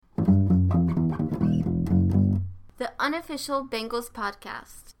unofficial Bengals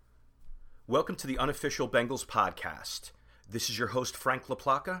podcast. Welcome to the unofficial Bengals podcast. This is your host, Frank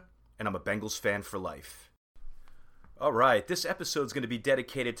LaPlaca, and I'm a Bengals fan for life. All right, this episode is going to be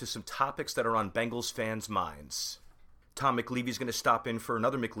dedicated to some topics that are on Bengals fans' minds. Tom McLeavy's going to stop in for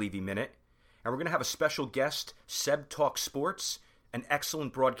another McLeavy Minute, and we're going to have a special guest, Seb Talk Sports, an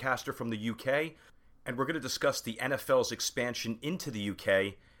excellent broadcaster from the UK, and we're going to discuss the NFL's expansion into the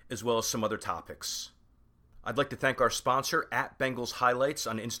UK, as well as some other topics. I'd like to thank our sponsor, at Bengals Highlights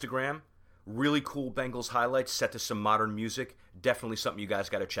on Instagram. Really cool Bengals highlights set to some modern music. Definitely something you guys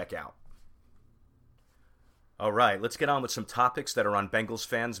got to check out. All right, let's get on with some topics that are on Bengals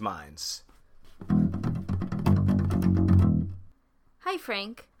fans' minds. Hi,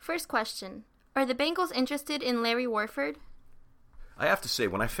 Frank. First question. Are the Bengals interested in Larry Warford? I have to say,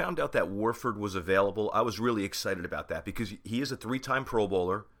 when I found out that Warford was available, I was really excited about that because he is a three-time Pro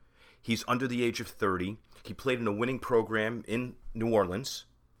Bowler. He's under the age of 30. He played in a winning program in New Orleans.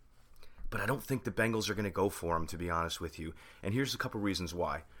 But I don't think the Bengals are going to go for him, to be honest with you. And here's a couple reasons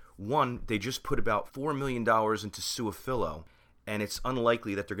why. One, they just put about $4 million into Su'a-Filo, and it's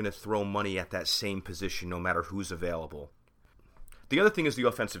unlikely that they're going to throw money at that same position no matter who's available. The other thing is the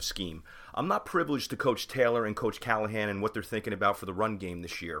offensive scheme. I'm not privileged to Coach Taylor and Coach Callahan and what they're thinking about for the run game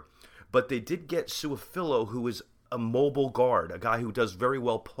this year. But they did get Su'a-Filo, who is a mobile guard, a guy who does very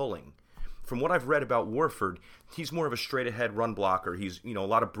well pulling. From what I've read about Warford, he's more of a straight-ahead run blocker. He's, a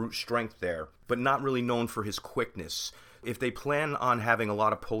lot of brute strength there, but not really known for his quickness. If they plan on having a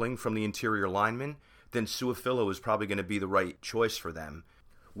lot of pulling from the interior linemen, then Su'a-Filo is probably going to be the right choice for them.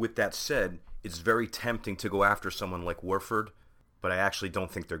 With that said, it's very tempting to go after someone like Warford, but I actually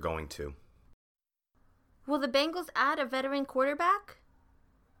don't think they're going to. Will the Bengals add a veteran quarterback?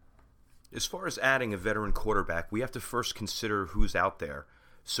 As far as adding a veteran quarterback, we have to first consider who's out there.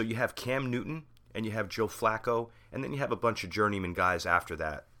 So you have Cam Newton, and you have Joe Flacco, and then you have a bunch of journeyman guys after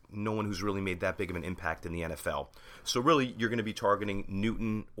that. No one who's really made that big of an impact in the NFL. So really, you're going to be targeting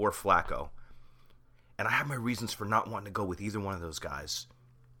Newton or Flacco. And I have my reasons for not wanting to go with either one of those guys.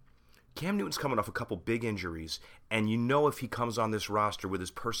 Cam Newton's coming off a couple big injuries, and if he comes on this roster with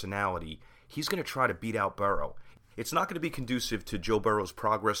his personality, he's going to try to beat out Burrow. It's not going to be conducive to Joe Burrow's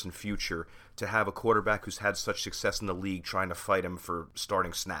progress and future to have a quarterback who's had such success in the league trying to fight him for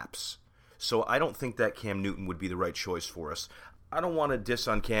starting snaps. So I don't think that Cam Newton would be the right choice for us. I don't want to diss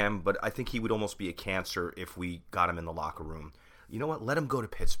on Cam, but I think he would almost be a cancer if we got him in the locker room. You know what? Let him go to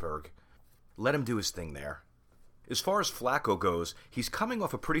Pittsburgh. Let him do his thing there. As far as Flacco goes, he's coming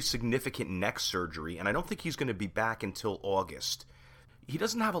off a pretty significant neck surgery, and I don't think he's going to be back until August. He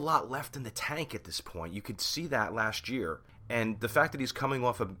doesn't have a lot left in the tank at this point. You could see that last year. And the fact that he's coming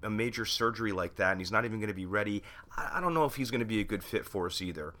off a major surgery like that and he's not even going to be ready, I don't know if he's going to be a good fit for us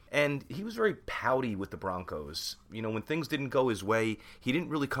either. And he was very pouty with the Broncos. When things didn't go his way, he didn't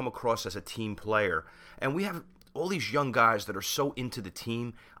really come across as a team player. And we have all these young guys that are so into the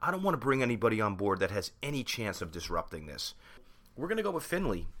team. I don't want to bring anybody on board that has any chance of disrupting this. We're going to go with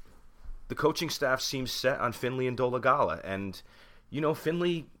Finley. The coaching staff seems set on Finley and Dolegala, and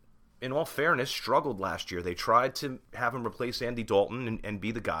Finley, in all fairness, struggled last year. They tried to have him replace Andy Dalton and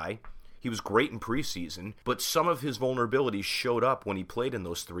be the guy. He was great in preseason, but some of his vulnerabilities showed up when he played in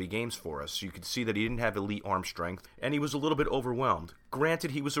those 3 games for us. You could see that he didn't have elite arm strength, and he was a little bit overwhelmed.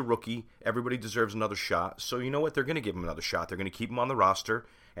 Granted, he was a rookie. Everybody deserves another shot. So you know what? They're going to give him another shot. They're going to keep him on the roster,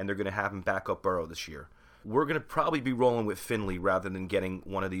 and they're going to have him back up Burrow this year. We're going to probably be rolling with Finley rather than getting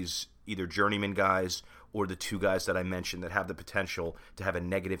one of these either journeyman guys or the 2 guys that I mentioned that have the potential to have a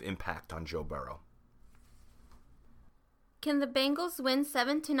negative impact on Joe Burrow. Can the Bengals win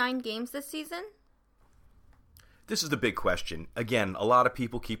 7 to 9 games this season? This is the big question. Again, a lot of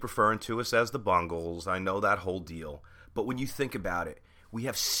people keep referring to us as the Bengals. I know that whole deal. But when you think about it, we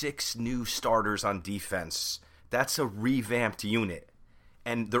have 6 new starters on defense. That's a revamped unit.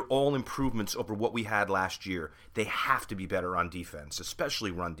 And they're all improvements over what we had last year. They have to be better on defense,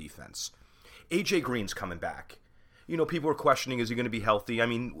 especially run defense. A.J. Green's coming back. People are questioning, is he going to be healthy? I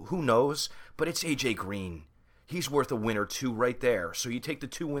mean, who knows? But it's A.J. Green. He's worth a win or 2 right there. So you take the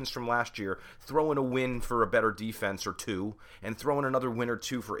 2 wins from last year, throw in a win for a better defense or 2, and throw in another win or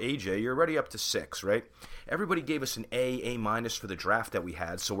 2 for AJ, you're already up to 6, right? Everybody gave us an A minus for the draft that we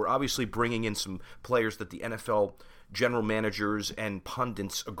had, so we're obviously bringing in some players that the NFL general managers and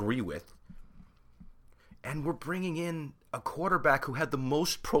pundits agree with. And we're bringing in a quarterback who had the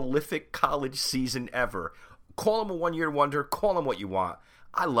most prolific college season ever. Call him a one-year wonder, call him what you want.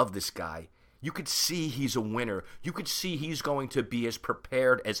 I love this guy. You could see he's a winner. You could see he's going to be as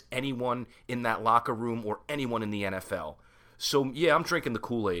prepared as anyone in that locker room or anyone in the NFL. So, yeah, I'm drinking the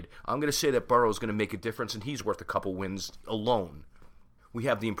Kool-Aid. I'm going to say that Burrow's going to make a difference, and he's worth a couple wins alone. We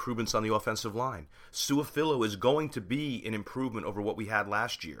have the improvements on the offensive line. Su'a-Filo is going to be an improvement over what we had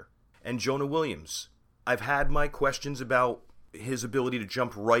last year. And Jonah Williams. I've had my questions about his ability to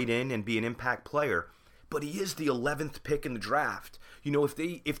jump right in and be an impact player, but he is the 11th pick in the draft. You know, if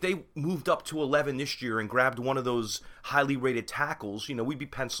they moved up to 11 this year and grabbed one of those highly rated tackles, you know, we'd be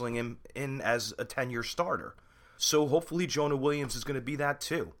penciling him in as a 10-year starter. So hopefully Jonah Williams is going to be that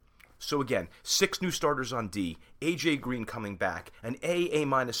too. So again, 6 new starters on D, A.J. Green coming back, an A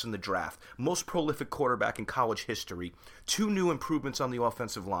minus in the draft, most prolific quarterback in college history, 2 new improvements on the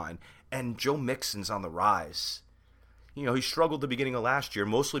offensive line, and Joe Mixon's on the rise. You know, he struggled the beginning of last year,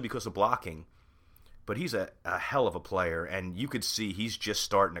 mostly because of blocking, but he's a hell of a player, and you could see he's just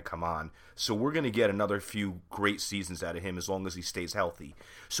starting to come on. So we're going to get another few great seasons out of him as long as he stays healthy.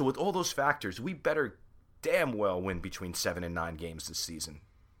 So with all those factors, we better damn well win between 7 and 9 games this season.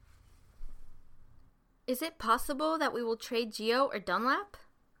 Is it possible that we will trade Gio or Dunlap?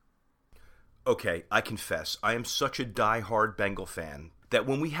 Okay, I confess, I am such a die-hard Bengal fan that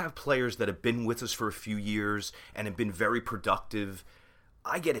when we have players that have been with us for a few years and have been very productive,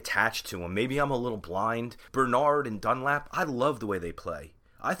 I get attached to them. Maybe I'm a little blind. Bernard and Dunlap, I love the way they play.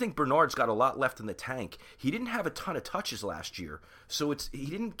 I think Bernard's got a lot left in the tank. He didn't have a ton of touches last year, so he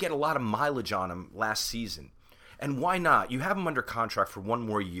didn't get a lot of mileage on him last season. And why not? You have him under contract for 1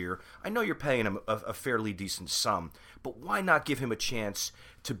 more year. I know you're paying him a fairly decent sum, but why not give him a chance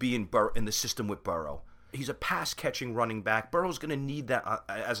to be in the system with Burrow? He's a pass-catching running back. Burrow's going to need that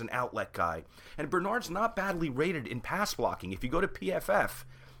as an outlet guy. And Bernard's not badly rated in pass blocking. If you go to PFF,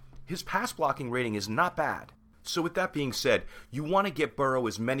 his pass blocking rating is not bad. So with that being said, you want to get Burrow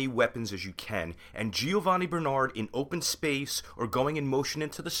as many weapons as you can, and Giovanni Bernard in open space or going in motion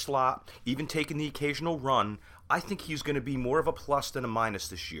into the slot, even taking the occasional run, I think he's going to be more of a plus than a minus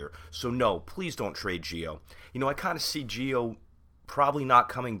this year. So no, please don't trade Gio. You know, I kind of see Gio probably not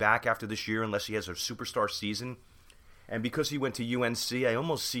coming back after this year unless he has a superstar season. And because he went to UNC, I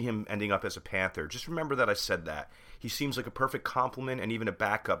almost see him ending up as a Panther. Just remember that I said that. He seems like a perfect complement and even a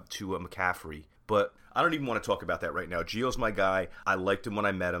backup to McCaffrey. But I don't even want to talk about that right now. Gio's my guy. I liked him when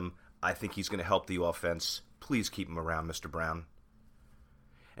I met him. I think he's going to help the offense. Please keep him around, Mr. Brown.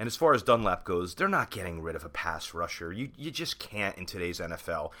 And as far as Dunlap goes, they're not getting rid of a pass rusher. You just can't in today's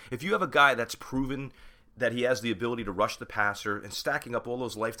NFL. If you have a guy that's proven that he has the ability to rush the passer and stacking up all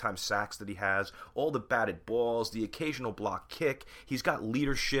those lifetime sacks that he has, all the batted balls, the occasional block kick, he's got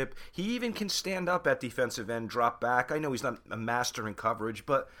leadership. He even can stand up at defensive end, drop back. I know he's not a master in coverage,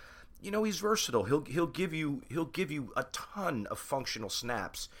 but you know, he's versatile. He'll give you a ton of functional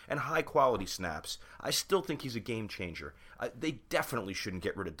snaps and high quality snaps. I still think he's a game changer. They definitely shouldn't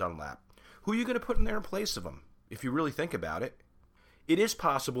get rid of Dunlap. Who are you going to put in there in place of him? If you really think about it, it is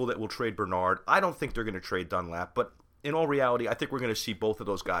possible that we'll trade Bernard. I don't think they're going to trade Dunlap, but in all reality, I think we're going to see both of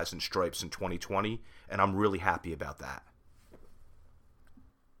those guys in stripes in 2020, and I'm really happy about that.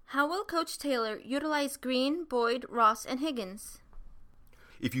 How will Coach Taylor utilize Green, Boyd, Ross, and Higgins?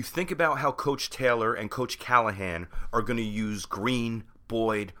 If you think about how Coach Taylor and Coach Callahan are going to use Green,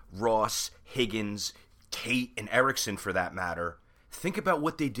 Boyd, Ross, Higgins, Tate, and Erickson for that matter, think about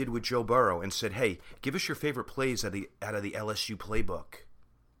what they did with Joe Burrow and said, hey, give us your favorite plays out of the LSU playbook.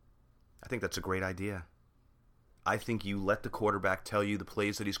 I think that's a great idea. I think you let the quarterback tell you the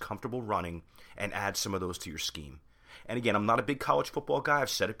plays that he's comfortable running and add some of those to your scheme. And again, I'm not a big college football guy. I've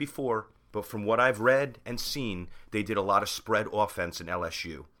said it before. But from what I've read and seen, they did a lot of spread offense in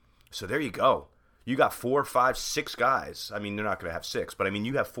LSU. So there you go. You got 4, 5, 6 guys. I mean, they're not going to have 6, but I mean,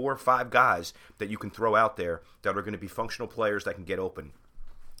 you have 4 or 5 guys that you can throw out there that are going to be functional players that can get open.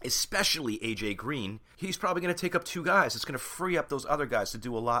 Especially A.J. Green. He's probably going to take up 2 guys. It's going to free up those other guys to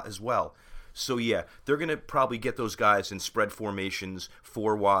do a lot as well. So yeah, they're going to probably get those guys in spread formations,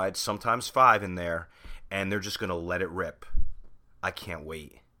 4 wide, sometimes 5 in there, and they're just going to let it rip. I can't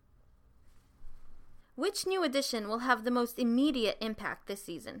wait. Which new addition will have the most immediate impact this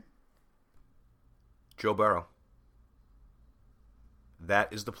season? Joe Burrow.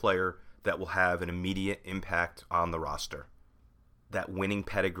 That is the player that will have an immediate impact on the roster. That winning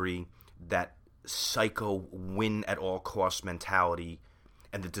pedigree, that psycho win-at-all-cost mentality,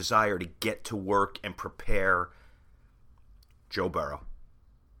 and the desire to get to work and prepare. Joe Burrow.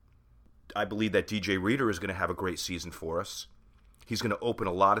 I believe that DJ Reader is going to have a great season for us. He's going to open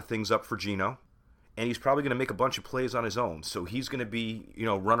a lot of things up for Geno. And he's probably going to make a bunch of plays on his own. So he's going to be,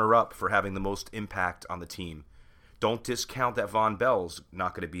 runner-up for having the most impact on the team. Don't discount that Von Bell's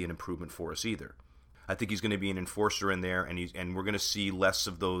not going to be an improvement for us either. I think he's going to be an enforcer in there, and we're going to see less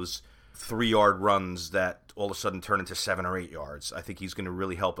of those 3-yard runs that all of a sudden turn into 7 or 8 yards. I think he's going to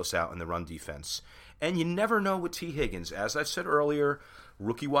really help us out in the run defense. And you never know with T. Higgins. As I said earlier,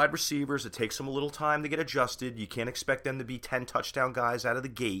 rookie wide receivers, it takes them a little time to get adjusted. You can't expect them to be 10 touchdown guys out of the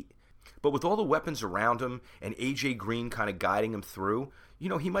gate. But with all the weapons around him and A.J. Green kind of guiding him through,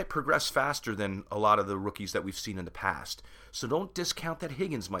 he might progress faster than a lot of the rookies that we've seen in the past. So don't discount that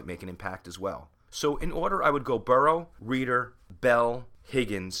Higgins might make an impact as well. So in order, I would go Burrow, Reeder, Bell,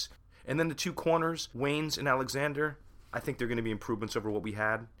 Higgins, and then the 2 corners, Waynes and Alexander. I think they're going to be improvements over what we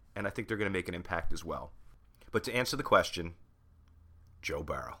had, and I think they're going to make an impact as well. But to answer the question, Joe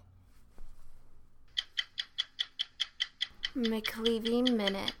Burrow. McLeavey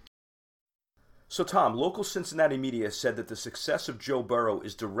Minute. So, Tom, local Cincinnati media said that the success of Joe Burrow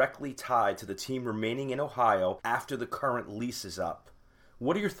is directly tied to the team remaining in Ohio after the current lease is up.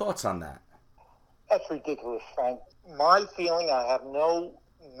 What are your thoughts on that? That's ridiculous, Frank. My feeling, I have no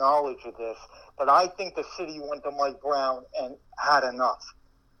knowledge of this, but I think the city went to Mike Brown and had enough.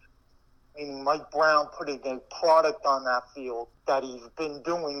 Meaning Mike Brown putting a product on that field that he's been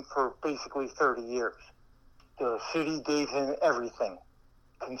doing for basically 30 years. The city gave him everything.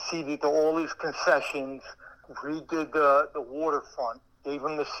 Conceded to all his concessions, redid the waterfront, gave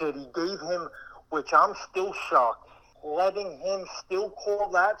him the city, gave him, which I'm still shocked, letting him still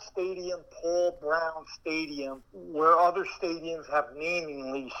call that stadium Paul Brown Stadium, where other stadiums have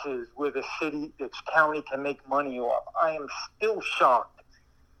naming leases where the city, its county can make money off. I am still shocked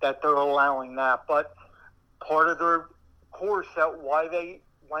that they're allowing that, but part of their course that why they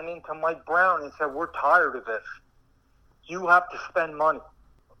went into Mike Brown and said, we're tired of this. You have to spend money.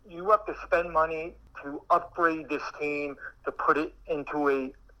 You have to spend money to upgrade this team to put it into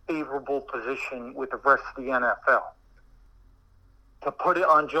a favorable position with the rest of the NFL. To put it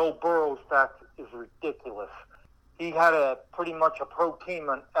on Joe Burrow's back is ridiculous. He had pretty much a pro team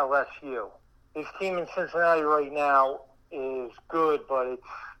on LSU. His team in Cincinnati right now is good, but it's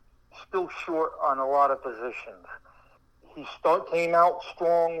still short on a lot of positions. He came out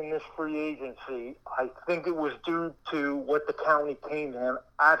strong in this free agency. I think it was due to what the county came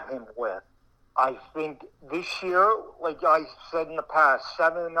at him with. I think this year, like I said in the past,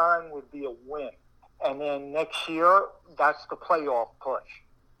 7-9 would be a win. And then next year, that's the playoff push.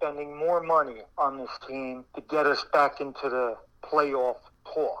 Spending more money on this team to get us back into the playoff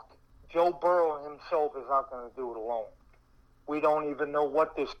talk. Joe Burrow himself is not going to do it alone. We don't even know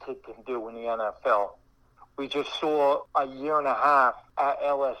what this kid can do in the NFL. We just saw a year and a half at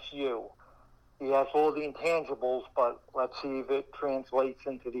LSU. He has all the intangibles, but let's see if it translates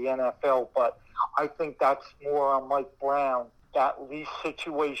into the NFL. But I think that's more on Mike Brown. That lease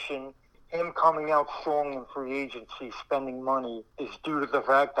situation, him coming out strong in free agency, spending money, is due to the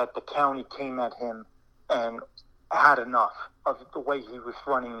fact that the county came at him and had enough of the way he was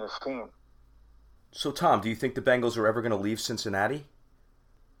running this team. So, Tom, do you think the Bengals are ever going to leave Cincinnati?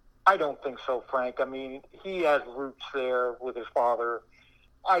 I don't think so, Frank. I mean, he has roots there with his father.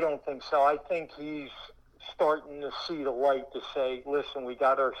 I don't think so. I think he's starting to see the light to say, listen, we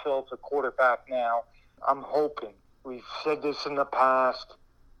got ourselves a quarterback now. I'm hoping. We've said this in the past.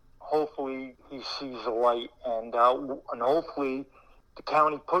 Hopefully he sees the light, and hopefully the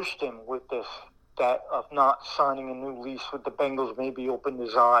county pushed him with this, that of not signing a new lease with the Bengals maybe opened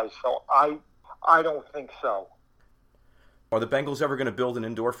his eyes. So I don't think so. Are the Bengals ever going to build an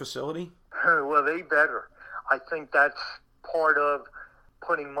indoor facility? Well, they better. I think that's part of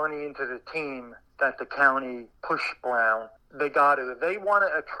putting money into the team that the county pushed Brown. They got to. They want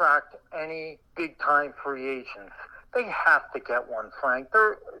to attract any big-time free agents. They have to get one, Frank.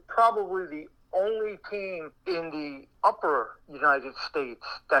 They're probably the only team in the upper United States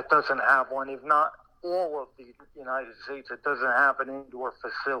that doesn't have one, if not all of the United States that doesn't have an indoor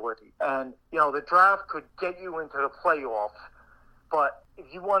facility. And, the draft could get you into the playoffs, but if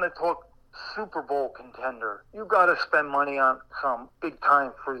you want to talk Super Bowl contender, you got to spend money on some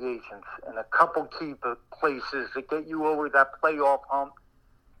big-time free agents and a couple key places to get you over that playoff hump.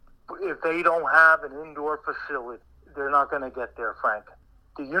 If they don't have an indoor facility, they're not going to get there, Frank.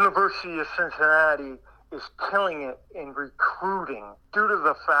 The University of Cincinnati is killing it in recruiting due to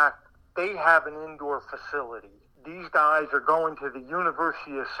the fact they have an indoor facility. These guys are going to the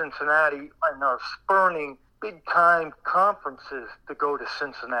University of Cincinnati and are spurning big-time conferences to go to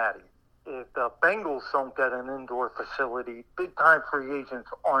Cincinnati. If the Bengals don't get an indoor facility, big-time free agents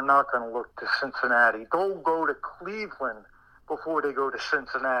are not going to look to Cincinnati. They'll go to Cleveland before they go to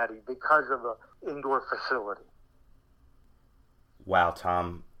Cincinnati because of the indoor facility. Wow,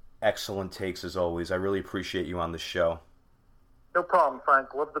 Tom. Excellent takes as always. I really appreciate you on this show. No problem,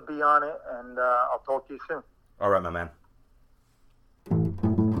 Frank. Love to be on it, and I'll talk to you soon. All right, my man.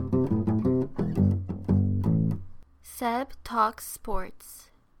 Seb Talks Sports.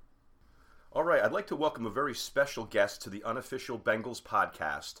 All right, I'd like to welcome a very special guest to the Unofficial Bengals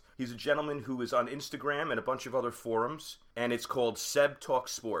podcast. He's a gentleman who is on Instagram and a bunch of other forums, and it's called Seb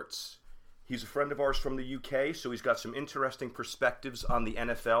Talks Sports. He's a friend of ours from the UK, so he's got some interesting perspectives on the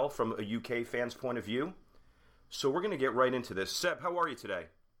NFL from a UK fan's point of view. So we're going to get right into this. Seb, how are you today?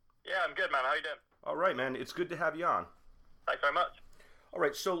 Yeah, I'm good, man. How you doing? All right, man. It's good to have you on. Thanks very much. All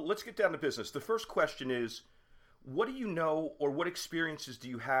right, so let's get down to business. The first question is, what do you know or what experiences do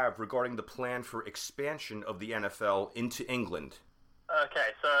you have regarding the plan for expansion of the NFL into England?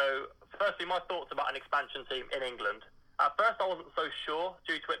 Okay, so firstly, my thoughts about an expansion team in England. At first, I wasn't so sure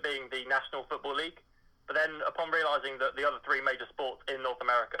due to it being the National Football League. But then upon realising that the other three major sports in North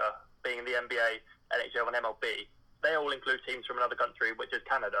America, being the NBA, NHL and MLB, they all include teams from another country, which is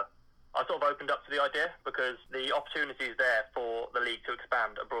Canada. I sort of opened up to the idea because the opportunity is there for the league to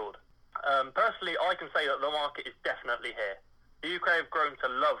expand abroad. Personally, I can say that the market is definitely here. The UK have grown to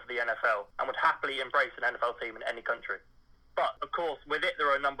love the NFL and would happily embrace an NFL team in any country. But, of course, with it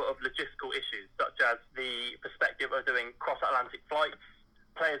there are a number of logistical issues, such as the perspective of doing cross-Atlantic flights.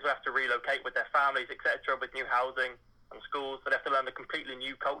 Players would have to relocate with their families, etc., with new housing and schools. They'd have to learn a completely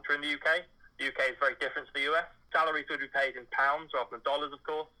new culture in the UK. The UK is very different to the US. Salaries would be paid in pounds rather than dollars, of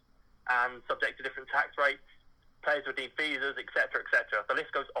course, and subject to different tax rates. Players would need visas, etc., etc. The list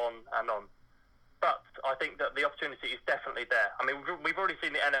goes on and on. But I think that the opportunity is definitely there. I mean, we've already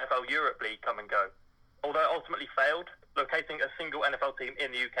seen the NFL Europe League come and go. Although it ultimately failed, locating a single NFL team in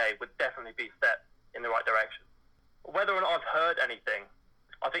the UK would definitely be a step in the right direction. Whether or not I've heard anything,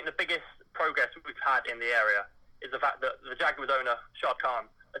 I think the biggest progress we've had in the area is the fact that the Jaguars owner, Shad Khan,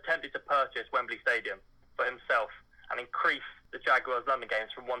 attempted to purchase Wembley Stadium for himself and increase the Jaguars' London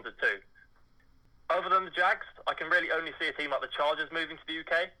games from 1 to 2. Other than the Jags, I can really only see a team like the Chargers moving to the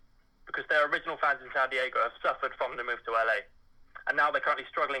UK because their original fans in San Diego have suffered from the move to LA. And now they're currently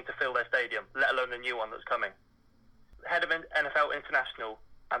struggling to fill their stadium, let alone the new one that's coming. The head of NFL International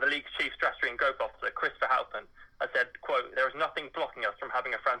and the league's chief strategy and growth officer, Christopher Halpin, has said, quote, "There is nothing blocking us from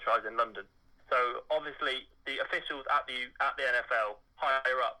having a franchise in London." So obviously the officials at the NFL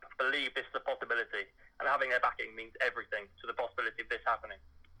higher up believe this is a possibility, and having their backing means everything to the possibility of this happening.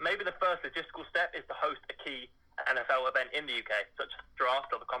 Maybe the first logistical step is to host a key NFL event in the UK, such as the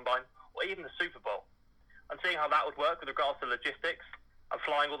draft or the combine, or even the Super Bowl. And seeing how that would work with regards to logistics and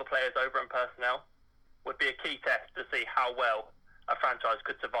flying all the players over and personnel would be a key test to see how well a franchise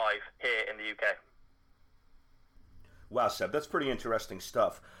could survive here in the UK. Wow, Seb, that's pretty interesting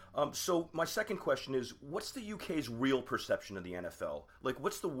stuff. So my second question is, what's the UK's real perception of the NFL? Like,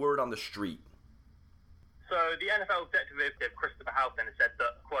 what's the word on the street? So the NFL executive, Christopher Halpin, has said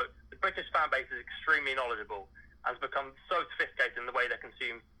that, quote, "The British fan base is extremely knowledgeable and has become so sophisticated in the way they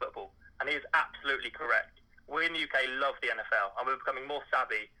consume football." And he is absolutely correct. We in the UK love the NFL and we're becoming more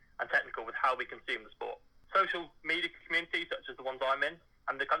savvy and technical with how we consume the sport. Social media communities, such as the ones I'm in,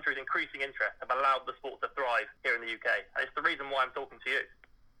 and the country's increasing interest have allowed the sport to thrive here in the UK. And it's the reason why I'm talking to you.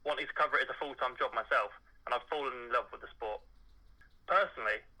 Wanting to cover it as a full-time job myself, and I've fallen in love with the sport.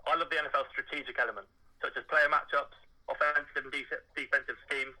 Personally, I love the NFL's strategic element, such as player matchups, offensive and defensive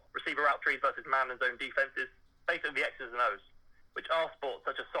schemes, receiver route trees versus man and zone defenses, basically the X's and O's, which our sports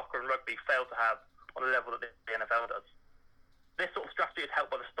such as soccer and rugby fail to have on the level that the NFL does. This sort of strategy is helped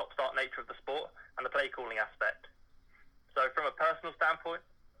by the stop-start nature of the sport and the play-calling aspect. So from a personal standpoint,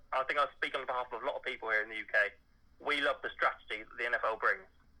 I think I speak on behalf of a lot of people here in the UK, we love the strategy that the NFL brings.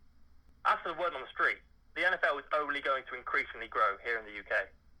 As for the word on the street, the NFL is only going to increasingly grow here in the UK.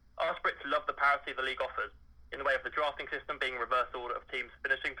 Our Brits love the parity the league offers, in the way of the drafting system being reverse order of teams'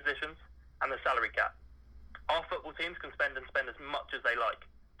 finishing positions, and the salary cap. Our football teams can spend as much as they like,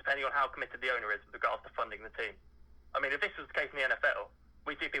 depending on how committed the owner is with regards to funding the team. I mean, if this was the case in the NFL,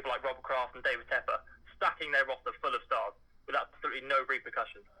 we see people like Robert Kraft and David Tepper stacking their roster full of stars with absolutely no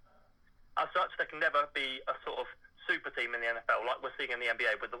repercussions. As such, there can never be a sort of super team in the NFL like we're seeing in the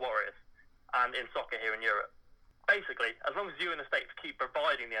NBA with the Warriors and in soccer here in Europe. Basically, as long as you and the States keep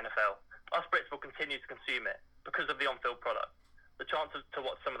providing the NFL, us Brits will continue to consume it because of the on-field product, the chance to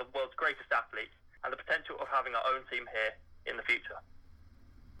watch some of the world's greatest athletes, and the potential of having our own team here in the future.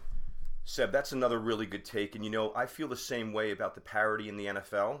 Seb, that's another really good take. And, I feel the same way about the parity in the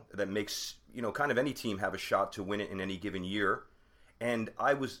NFL that makes, kind of any team have a shot to win it in any given year. And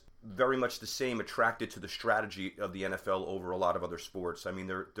I was very much the same, attracted to the strategy of the NFL over a lot of other sports. I mean,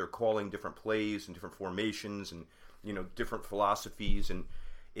 they're calling different plays and different formations and, different philosophies. And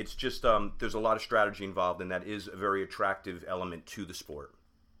it's just, there's a lot of strategy involved, and that is a very attractive element to the sport.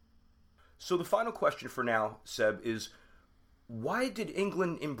 So the final question for now, Seb, is Why did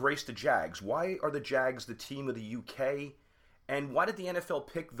England embrace the Jags? Why are the Jags the team of the UK? And why did the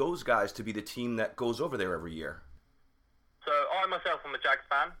NFL pick those guys to be the team that goes over there every year? So I myself am a Jags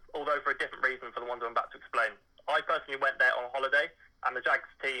fan, although for a different reason for the ones I'm about to explain. I personally went there on holiday, and the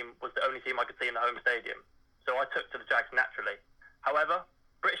Jags team was the only team I could see in the home stadium. So I took to the Jags naturally. However,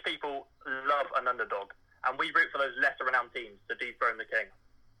 British people love an underdog, and we root for those lesser-renowned teams to dethrone the king.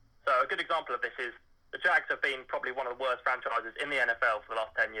 So a good example of this is the Jags have been probably one of the worst franchises in the NFL for the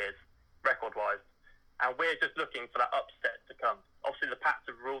last 10 years, record-wise. And we're just looking for that upset to come. Obviously, the Pats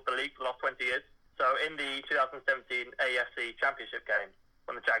have ruled the league for the last 20 years. So in the 2017 AFC Championship game,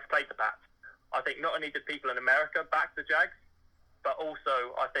 when the Jags played the Pats, I think not only did people in America back the Jags, but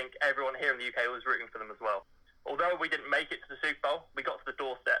also I think everyone here in the UK was rooting for them as well. Although we didn't make it to the Super Bowl, we got to the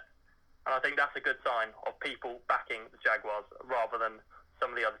doorstep. And I think that's a good sign of people backing the Jaguars rather than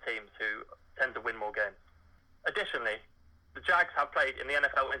some of the other teams who tend to win more games. Additionally, the Jags have played in the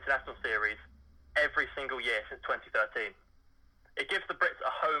NFL International Series every single year since 2013. It gives the Brits a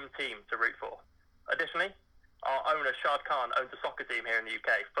home team to root for. Additionally, our owner Shad Khan owns a soccer team here in the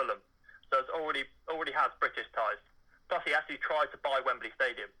UK, Fulham, so it already has British ties. Plus, he actually tried to buy Wembley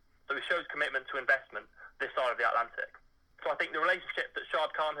Stadium, so he shows commitment to investment this side of the Atlantic. So I think the relationship that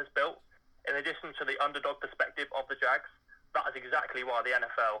Shad Khan has built, in addition to the underdog perspective of the Jags, that is exactly why the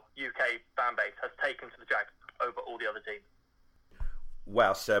NFL UK fan base has taken to the Jags over all the other teams.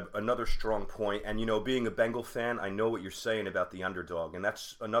 Wow, Seb, another strong point. And, being a Bengal fan, I know what you're saying about the underdog. And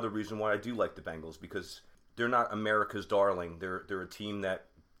that's another reason why I do like the Bengals, because they're not America's darling. They're a team that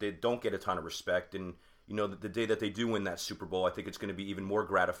they don't get a ton of respect. And, the day that they do win that Super Bowl, I think it's going to be even more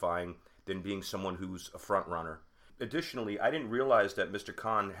gratifying than being someone who's a front runner. Additionally, I didn't realize that Mr.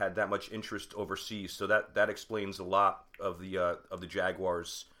 Khan had that much interest overseas, so that explains a lot of the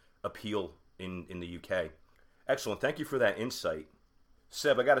Jaguars' appeal in the UK. Excellent. Thank you for that insight.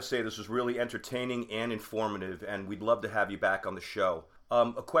 Seb, I got to say, this was really entertaining and informative, and we'd love to have you back on the show.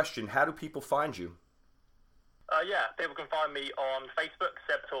 A question, how do people find you? People can find me on Facebook,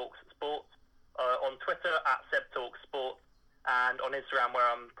 Seb Talks Sports, on Twitter, @Seb Talks Sports, and on Instagram, where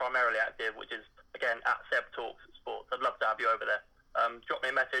I'm primarily active, which is, again, @Seb Talks Sports. I'd love to have you over there. Drop me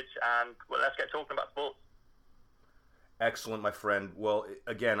a message, and let's get talking about sports. Excellent, my friend. Well,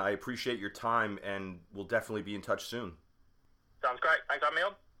 again, I appreciate your time, and we'll definitely be in touch soon. Sounds great. Thanks for having me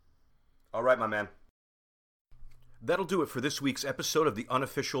on. All right, my man. That'll do it for this week's episode of the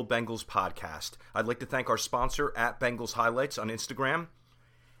Unofficial Bengals Podcast. I'd like to thank our sponsor, @Bengals Highlights on Instagram.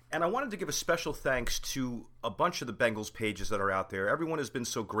 And I wanted to give a special thanks to a bunch of the Bengals pages that are out there. Everyone has been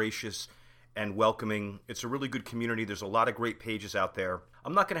so gracious and welcoming. It's a really good community. There's a lot of great pages out there.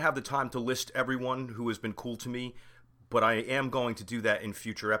 I'm not going to have the time to list everyone who has been cool to me, but I am going to do that in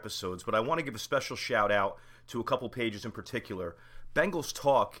future episodes. But I want to give a special shout out to a couple pages in particular. Bengals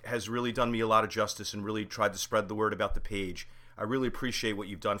Talk has really done me a lot of justice and really tried to spread the word about the page. I really appreciate what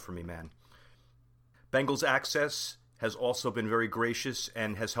you've done for me, man. Bengals Access has also been very gracious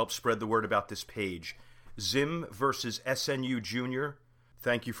and has helped spread the word about this page. Zim versus SNU Junior,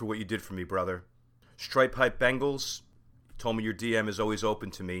 thank you for what you did for me, brother. Stripe Pipe Bengals told me your DM is always open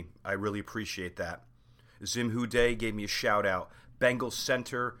to me. I really appreciate that. Zim Houday gave me a shout out. Bengals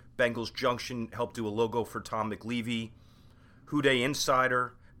Center, Bengals Junction helped do a logo for Tom McLeavy. Houday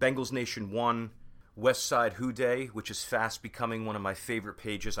Insider, Bengals Nation 1, Westside Houday, which is fast becoming one of my favorite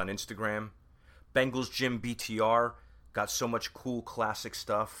pages on Instagram. Bengals Jim BTR, got so much cool classic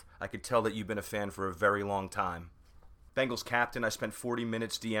stuff. I could tell that you've been a fan for a very long time. Bengals Captain, I spent 40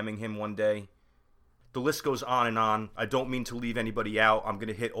 minutes DMing him one day. The list goes on and on. I don't mean to leave anybody out. I'm going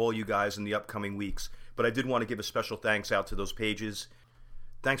to hit all you guys in the upcoming weeks. But I did want to give a special thanks out to those pages.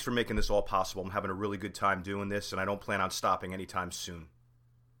 Thanks for making this all possible. I'm having a really good time doing this, and I don't plan on stopping anytime soon.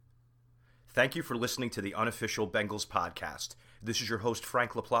 Thank you for listening to the Unofficial Bengals Podcast. This is your host,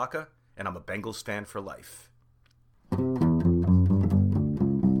 Frank LaPlaca, and I'm a Bengals fan for life.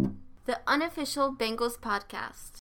 The Unofficial Bengals Podcast.